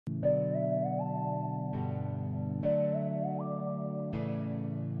You,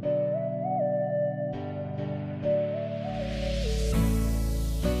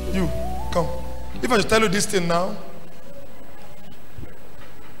 come. If I should tell you this thing now,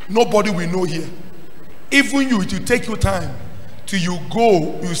 nobody will know here. Even you, it will take you time till you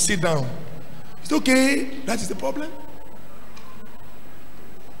go, you sit down. It's okay, that is the problem.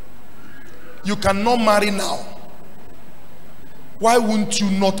 You cannot marry now. Why wouldn't you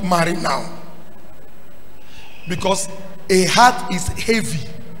not marry now? Because a heart is heavy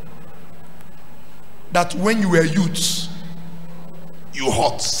that when you were youth, you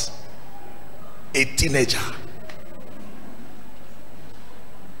hurt a teenager.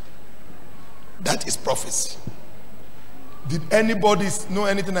 That is prophecy. Did anybody know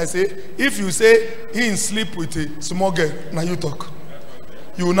anything I say? If you say he in sleep with a small girl, now you talk.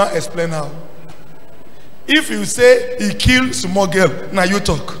 You will not explain how. If you say he killed small girl, now you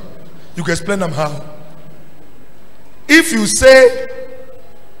talk. You can explain them how. If you say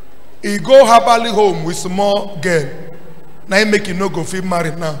he go happily home with small girl, now you make him no go feel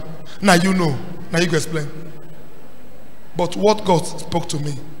married now. Now you know. Now you can explain. But what God spoke to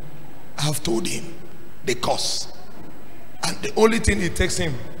me, I have told him the cause. And the only thing it takes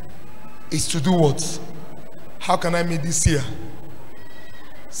him is to do what? How can I meet this year?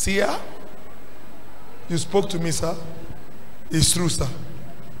 Seer, you spoke to me, sir. It's true, sir.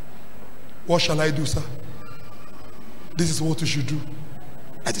 What shall I do, sir? This is what you should do.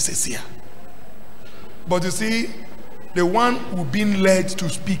 I just say, seer. But you see, the one who been led to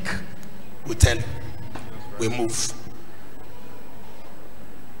speak will tell you, we move.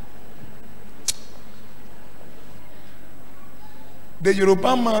 The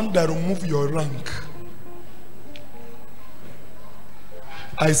Yoruba man that remove your rank,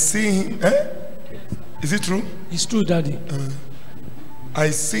 I see him. Is it true? It's true, Daddy. I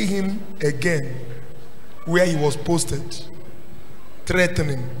see him again where he was posted,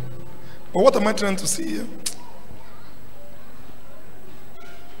 threatening. But what am I trying to see here?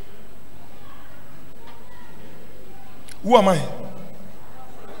 Who am I?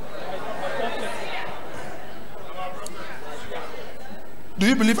 Do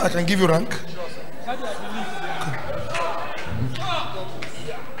you believe I can give you rank?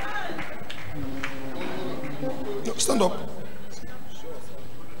 No, stand up.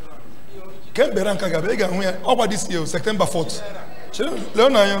 Can't be rank again. Over this year, September 4th.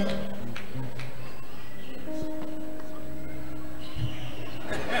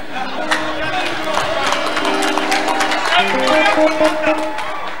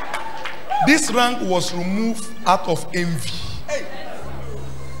 This rank was removed out of envy.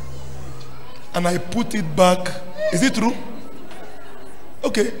 And I put it back. Is it true?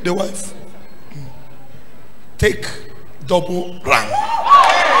 Okay, the wife. Take double rank.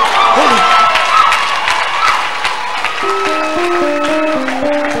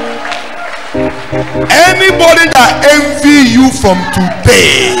 Anybody that envy you from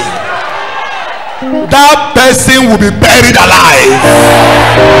today, that person will be buried alive.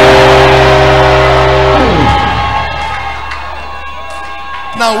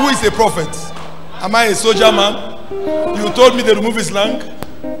 Now, who is a prophet? Am I a soldier man? You told me to remove his rank.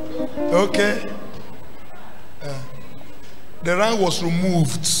 Okay. The rank was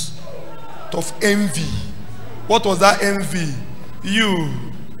removed of envy. What was that envy? You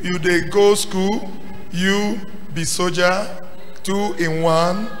they go school, you be soldier, 2 in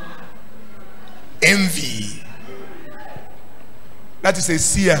 1. Envy. That is a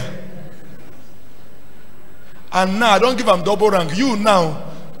seer. And now, don't give them double rank. You now,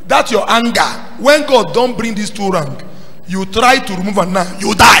 that's your anger. When God don't bring these 2 rank, you try to remove and now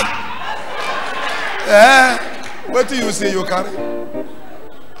you die. What do you say you carry?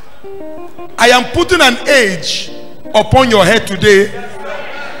 I am putting an age upon your head today.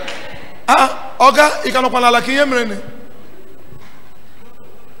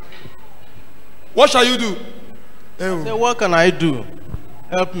 What shall you do? Say, what can I do?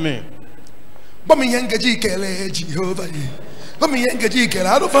 Help me.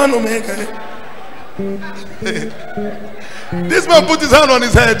 This man put his hand on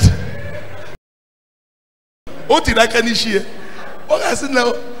his head. What did I can hear? What I said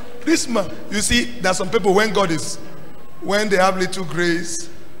now, this man, you see, there are some people when God is, when they have little grace,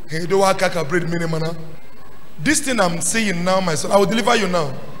 they don't want to bread minimum. This thing I'm saying now, my son, I will deliver you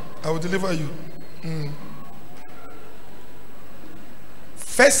now. I will deliver you.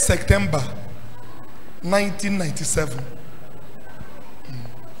 1st September 1997.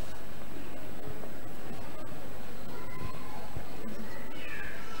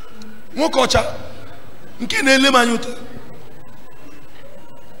 Mokocha.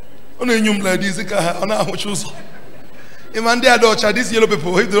 Only you like this, I know how choose. If man they don't these yellow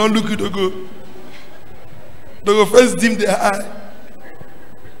people, if they don't look, they go first dim their eye.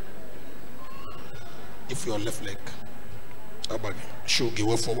 If your left leg, show give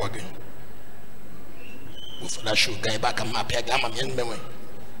way forward again. For that show, guy back and my peg, I'm a young man.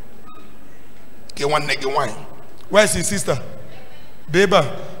 Get one leg wine. Where's his sister? Baby,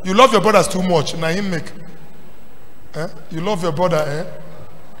 you love your brothers too much. Now him make. You love your brother,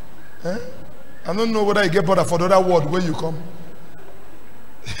 I don't know whether you get brother for the other word where you come.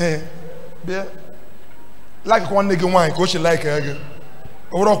 Yeah. Like one nigga wine, coach like again.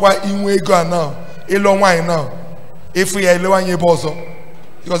 Or quite in way go now. A long wine now. If we are 11 years old,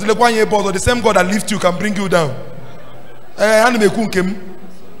 because 11 years old, the same God that lifts you can bring you down. I'm a kunkim.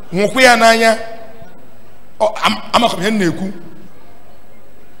 Won't ananya. Oh, I'm a coming.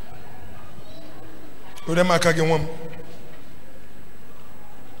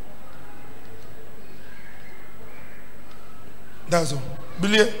 That's all.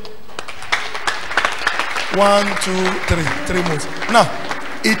 Billion. 1, 2, 3. 3 months. Now,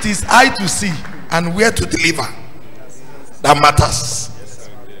 it is I to see and where to deliver that matters.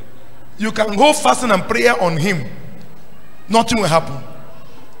 You can go fasting and prayer on him. Nothing will happen.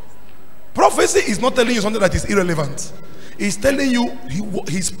 Prophecy is not telling you something that is irrelevant. It's telling you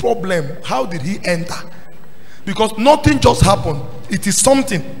his problem. How did he enter? Because nothing just happened. It is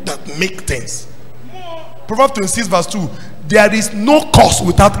something that makes things. Proverbs 26 verse 2. There is no cause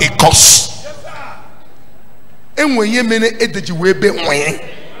without a cause.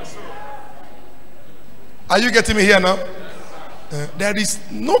 Are you getting me here now? There is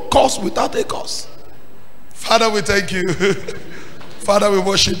no cause without a cause. Father, we thank you. Father, we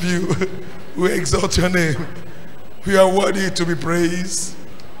worship you. We exalt your name. We are worthy to be praised.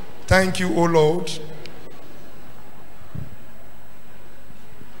 Thank you, O Lord.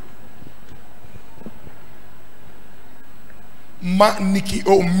 Ma Niki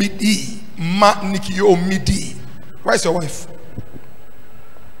O Midi. Ma Niki O Midi. Where's your wife?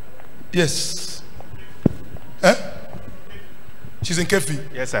 Yes. She's in Kefi.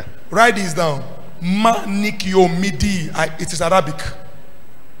 Yes, sir. Write this down. Ma Niki O Midi. It is Arabic.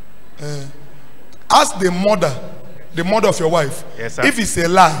 Ask the mother of your wife. Yes, sir. If it's a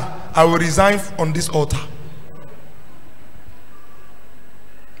lie, I will resign on this altar.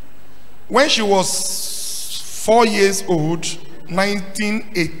 When she was 4 years old,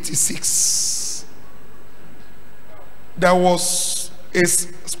 1986, there was a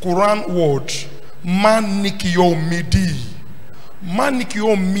Quran word, Manikyo Midi.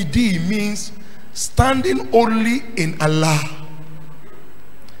 Manikyo Midi means standing only in Allah.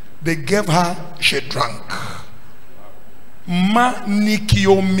 They gave her, she drank.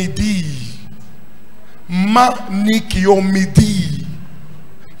 Manikyo Midi. Manikyo Midi.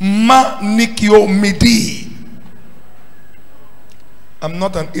 Manikyo Midi. I'm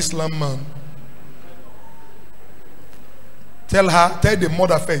not an Islam man. Tell the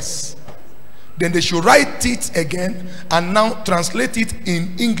mother first. Then they should write it again and now translate it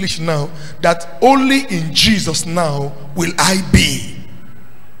in English now, that only in Jesus now will I be.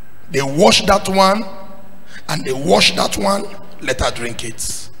 They wash that one and they wash that one, let her drink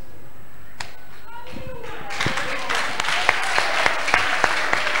it.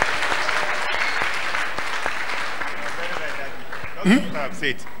 I've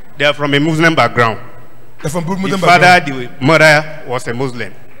said they are from a Muslim background. They're from Muslim background. Father, the mother was a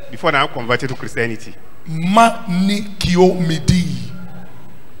Muslim before now converted to Christianity. Manikyo Midi.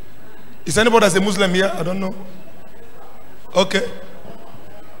 Is anybody that's a Muslim here? I don't know. Okay.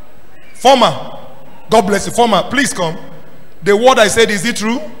 Former, God bless you. Former, please come. The word I said, is it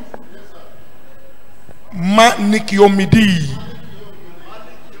true? Manikyo Midi.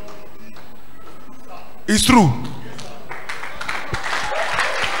 It's true.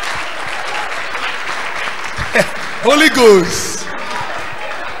 Holy Ghost.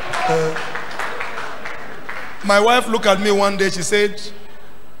 My wife looked at me one day. She said,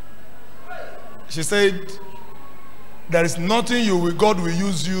 there is nothing God will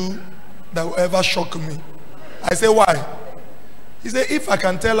use you that will ever shock me. I said, why? He said, if I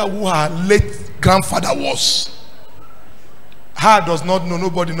can tell her who her late grandfather was, her does not know,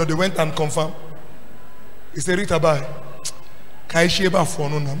 nobody know. They went and confirmed. He said, Ritabbi, Kai Sheba for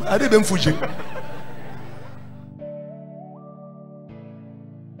no. I didn't Fuji.